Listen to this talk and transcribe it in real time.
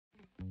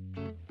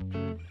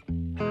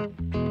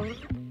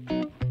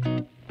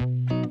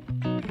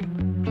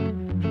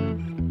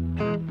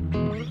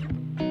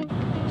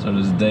So it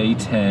is day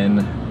 10,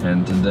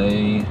 and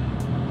today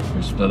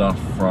we split off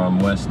from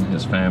Wes and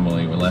his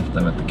family. We left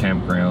them at the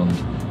campground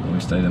that we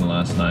stayed in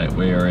last night.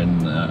 We are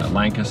in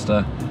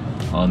Lancaster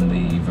on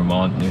the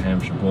Vermont-New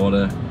Hampshire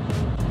border.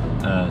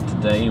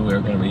 Today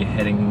we're going to be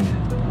heading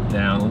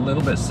down a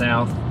little bit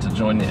south to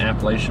join the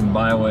Appalachian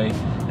Byway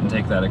and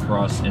take that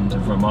across into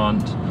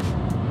Vermont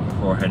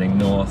before heading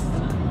north.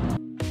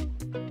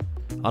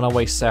 On our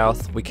way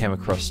south, we came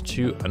across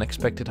two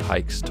unexpected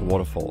hikes to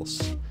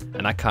waterfalls,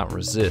 and I can't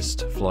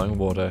resist flowing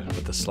water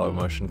with the slow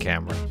motion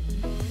camera.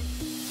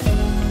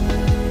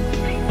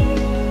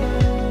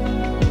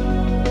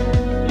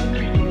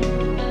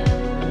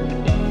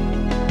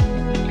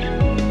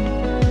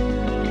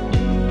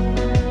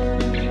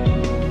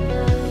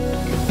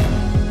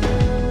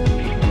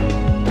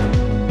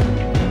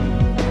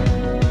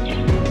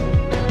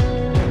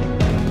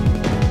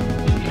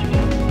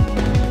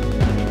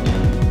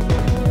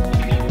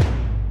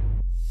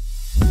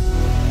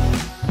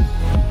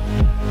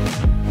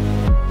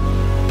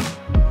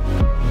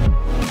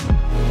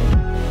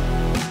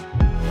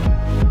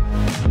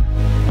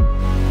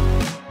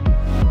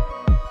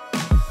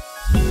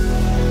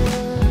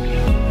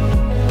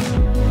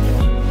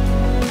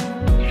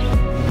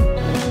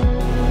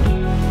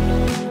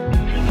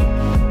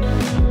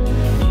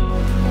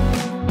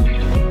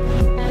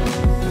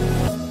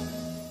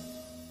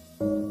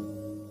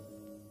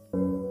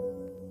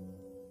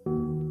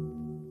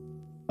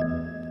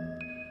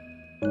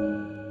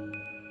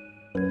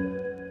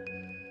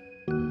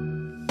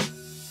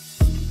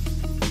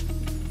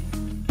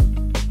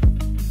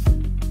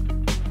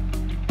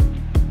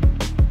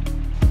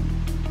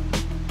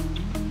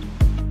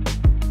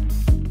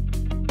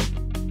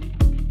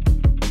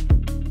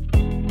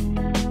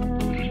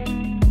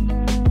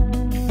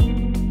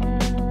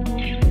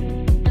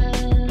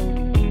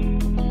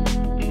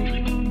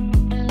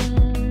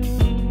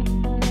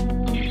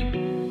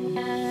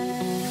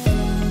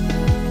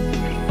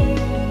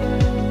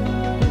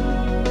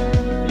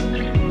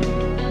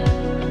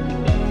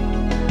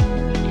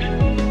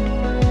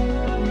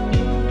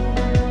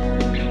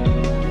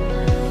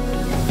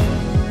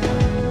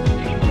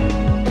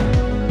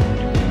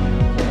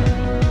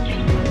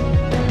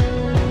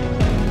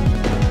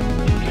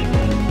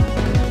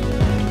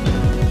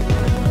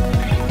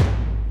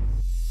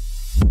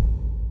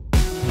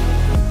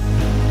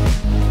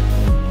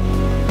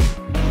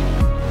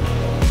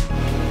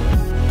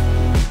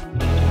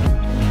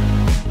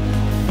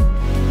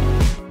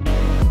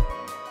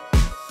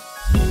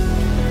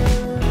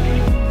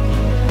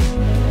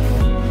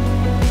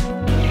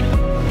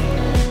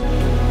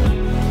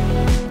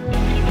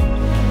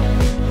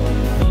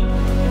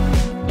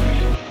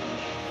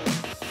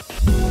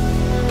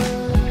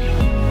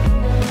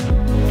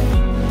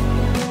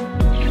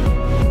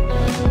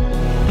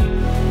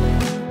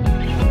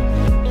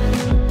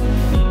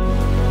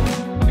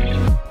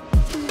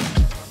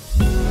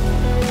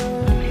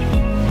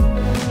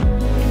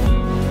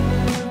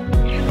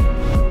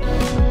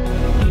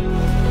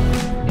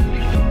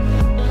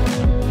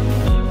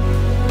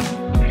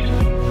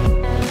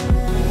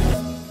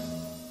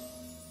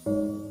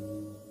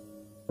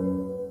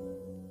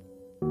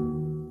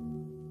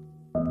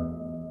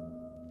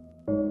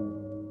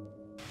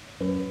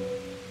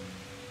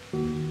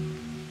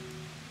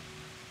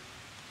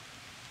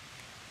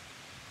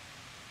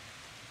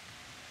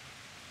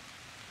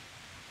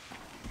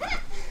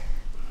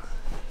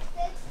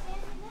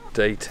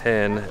 Day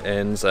 10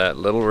 ends at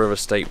Little River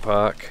State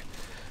Park,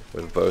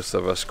 with both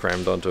of us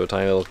crammed onto a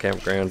tiny little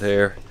campground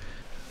here.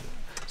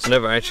 So it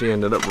never actually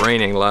ended up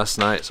raining last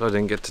night, so I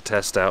didn't get to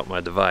test out my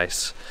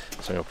device.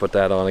 So I'm going to put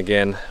that on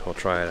again. We'll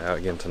try it out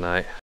again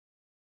tonight.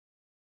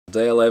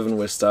 Day 11,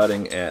 we're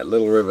starting at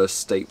Little River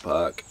State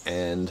Park,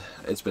 and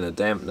it's been a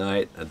damp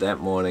night, a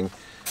damp morning.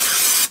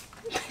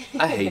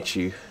 I hate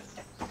you.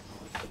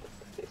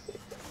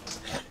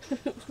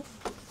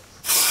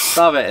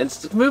 Stop it,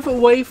 and move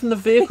away from the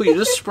vehicle. You're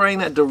just spraying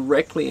that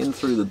directly in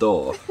through the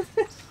door.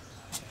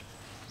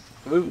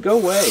 Move, go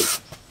away.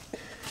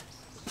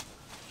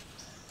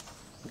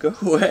 Go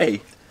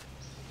away.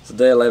 So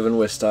day 11,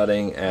 we're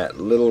starting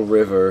at Little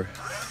River.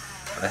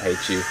 I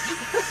hate you.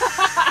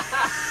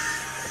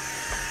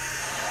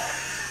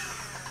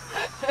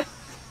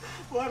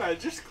 What? I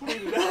just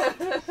cleaned it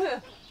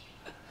up.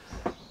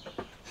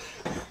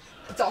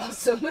 It's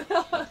awesome.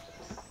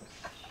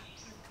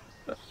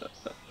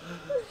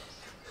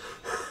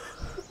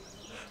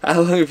 How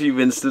long have you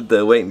been stood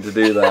there waiting to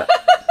do that?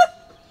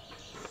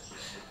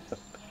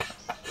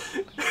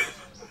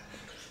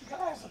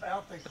 Guys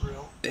about the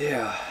grill.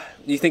 Yeah.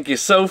 You think you're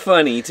so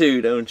funny too,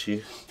 don't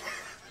you?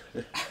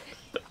 Are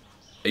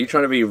you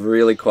trying to be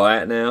really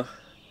quiet now?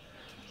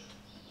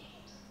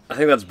 I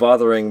think that's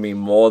bothering me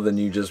more than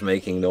you just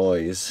making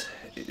noise.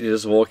 You're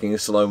just walking in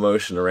slow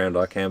motion around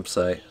our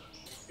campsite.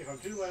 If I'm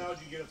too loud,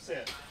 you get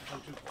upset. If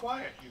I'm too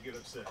quiet, you get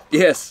upset.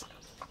 Yes.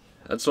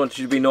 I just want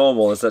you to be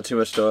normal. Is that too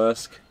much to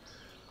ask?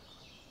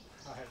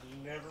 I have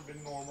never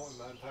been normal in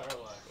my entire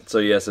life. So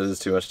yes, it is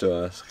too much to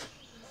ask.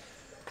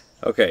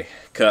 Okay,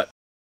 cut.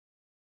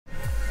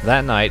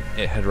 That night,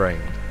 it had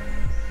rained.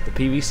 The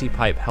PVC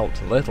pipe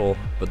helped a little,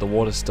 but the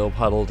water still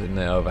puddled in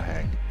the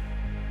overhang.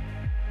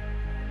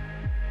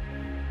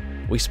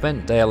 We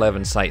spent day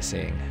 11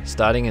 sightseeing,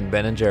 starting in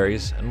Ben &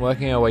 Jerry's and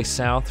working our way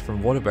south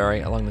from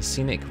Waterbury along the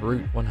scenic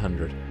Route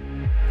 100.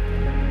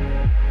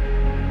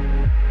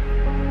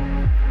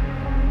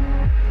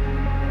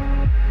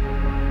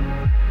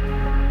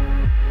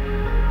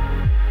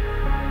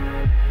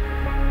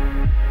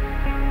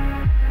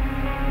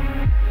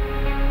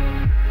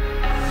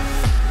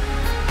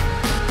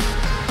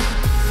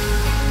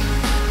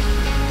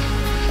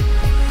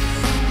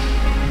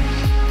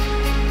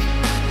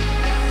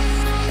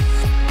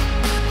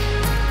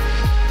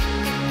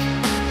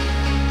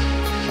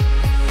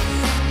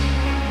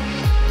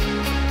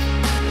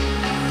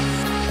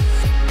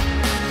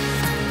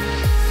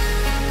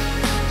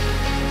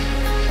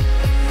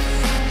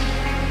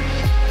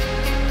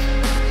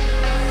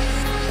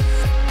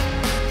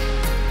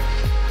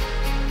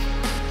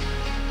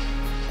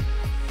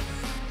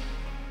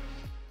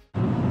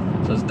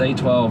 So it's day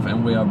 12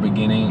 and we are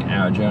beginning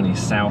our journey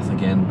south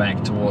again,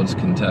 back towards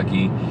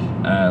Kentucky.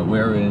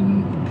 We're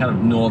in kind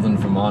of northern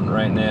Vermont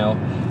right now,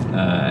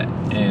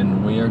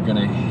 and we are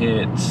gonna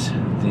hit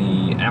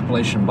the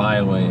Appalachian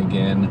Byway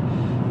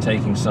again,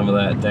 taking some of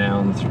that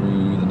down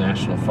through the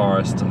National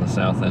Forest on the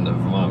south end of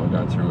Vermont. We're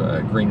going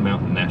through Green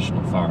Mountain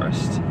National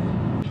Forest.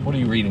 What are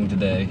you reading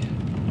today?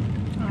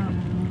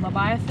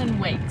 Leviathan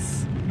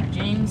Wakes,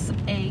 James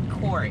A.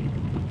 Corey.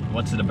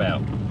 What's it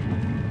about?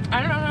 I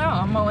don't know,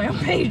 I'm only on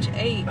page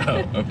 8.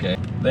 Oh, okay.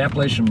 The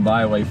Appalachian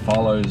Byway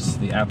follows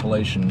the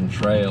Appalachian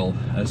Trail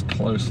as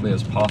closely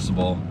as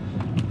possible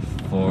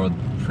for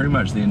pretty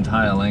much the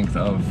entire length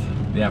of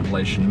the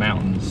Appalachian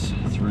Mountains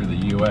through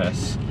the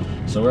US.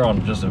 So we're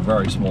on just a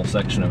very small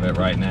section of it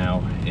right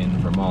now in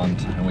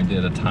Vermont, and we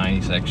did a tiny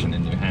section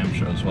in New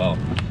Hampshire as well.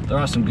 There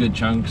are some good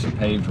chunks of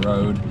paved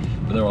road,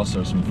 but there are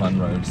also some fun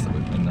roads that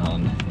we've been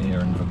on here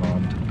in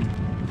Vermont.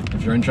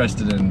 If you're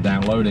interested in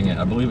downloading it,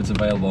 I believe it's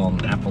available on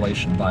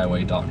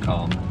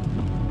AppalachianByway.com.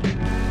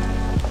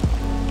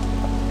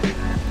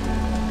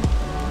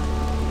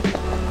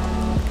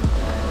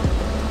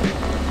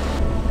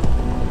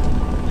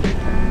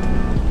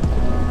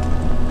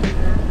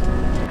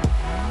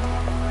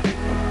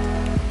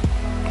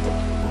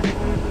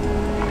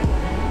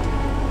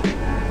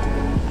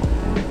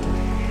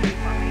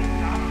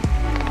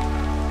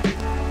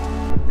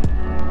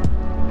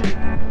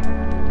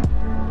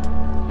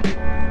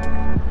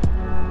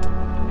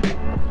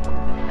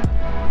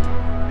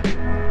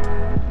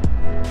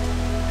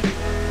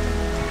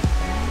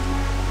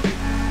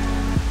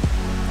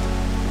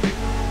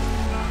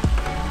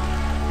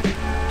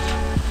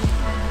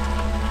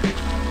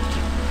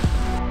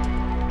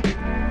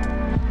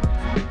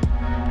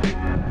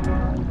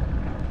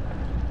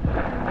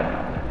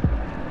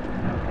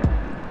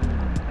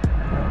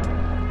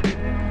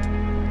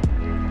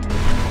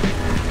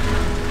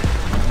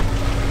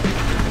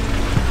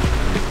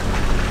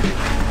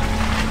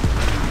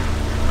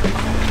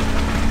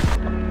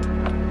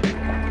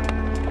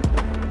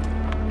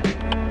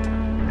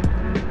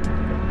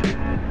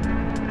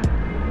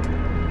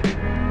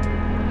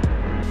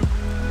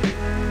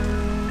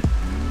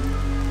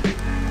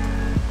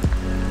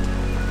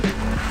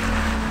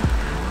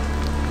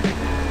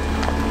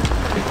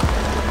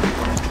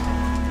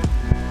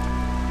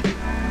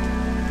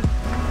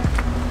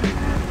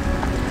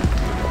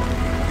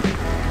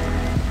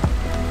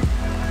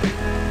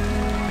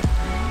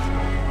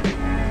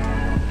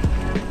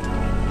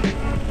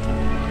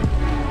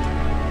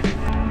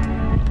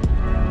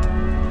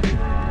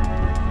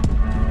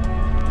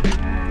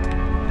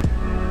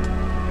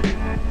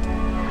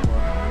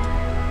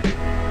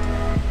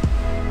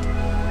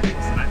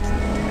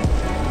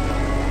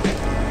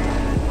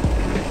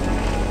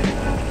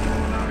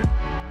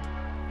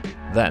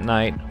 That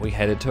night, we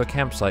headed to a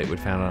campsite we'd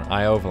found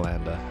on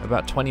Overland,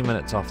 about 20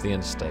 minutes off the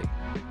interstate.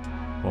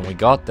 When we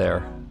got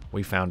there,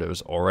 we found it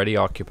was already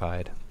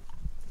occupied.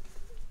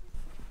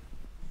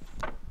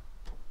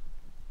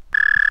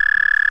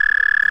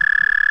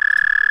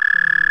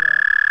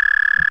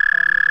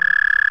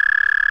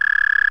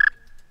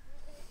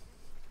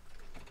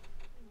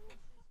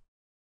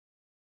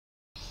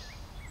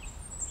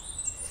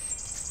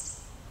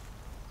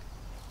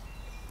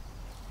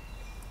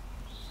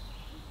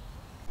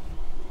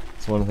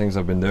 So one of the things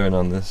I've been doing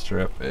on this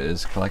trip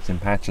is collecting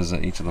patches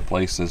at each of the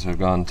places we've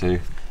gone to.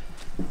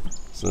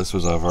 So this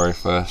was our very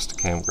first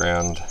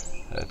campground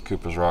at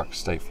Cooper's Rock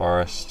State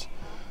Forest.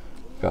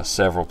 Got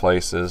several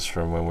places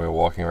from when we were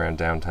walking around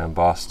downtown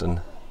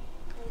Boston.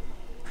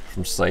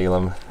 From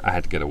Salem, I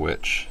had to get a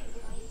witch.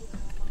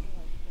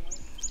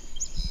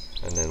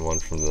 And then one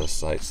from the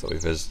sites that we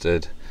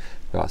visited.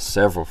 Got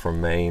several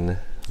from Maine.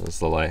 There's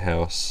the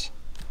lighthouse.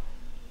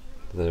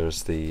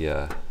 There's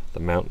the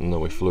mountain that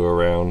we flew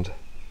around.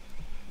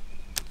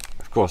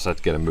 Of course, I had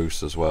to get a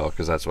moose as well,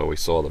 because that's where we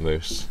saw the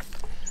moose.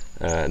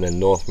 And then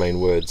North Main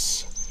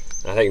Woods.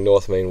 I think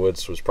North Main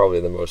Woods was probably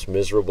the most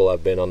miserable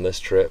I've been on this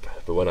trip,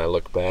 but when I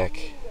look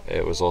back,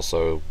 it was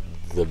also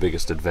the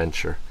biggest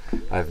adventure.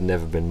 I've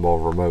never been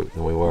more remote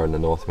than we were in the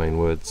North Main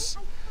Woods.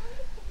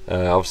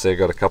 Obviously I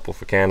got a couple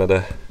for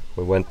Canada.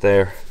 We went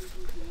there,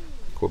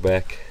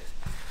 Quebec.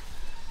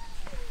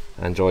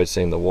 I enjoyed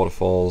seeing the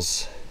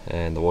waterfalls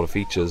and the water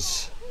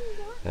features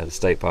at the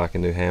state park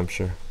in New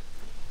Hampshire.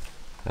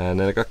 And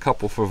then I got a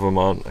couple for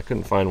Vermont. I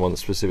couldn't find one that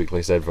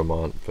specifically said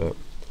Vermont, but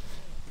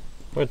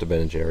went to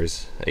Ben &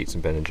 Jerry's, ate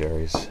some Ben &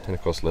 Jerry's, and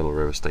of course Little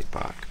River State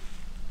Park.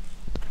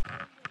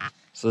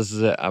 So this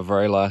is it, our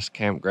very last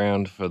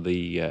campground for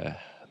the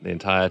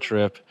entire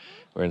trip.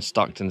 We're in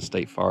Stockton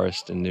State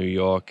Forest in New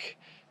York.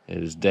 It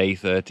is day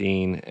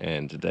 13,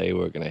 and today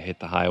we're gonna hit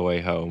the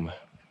highway home.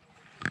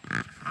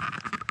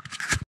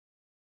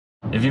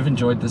 If you've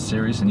enjoyed this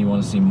series and you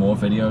want to see more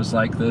videos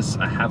like this,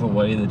 I have a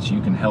way that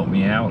you can help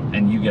me out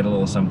and you get a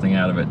little something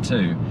out of it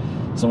too.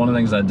 So one of the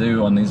things I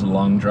do on these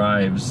long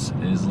drives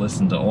is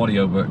listen to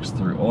audiobooks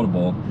through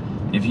Audible.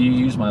 If you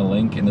use my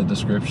link in the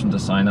description to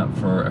sign up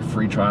for a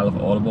free trial of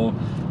Audible,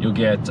 you'll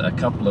get a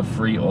couple of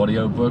free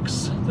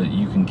audiobooks that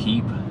you can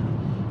keep,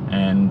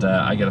 and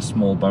I get a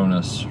small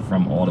bonus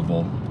from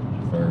Audible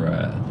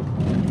for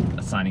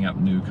signing up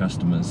new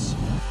customers.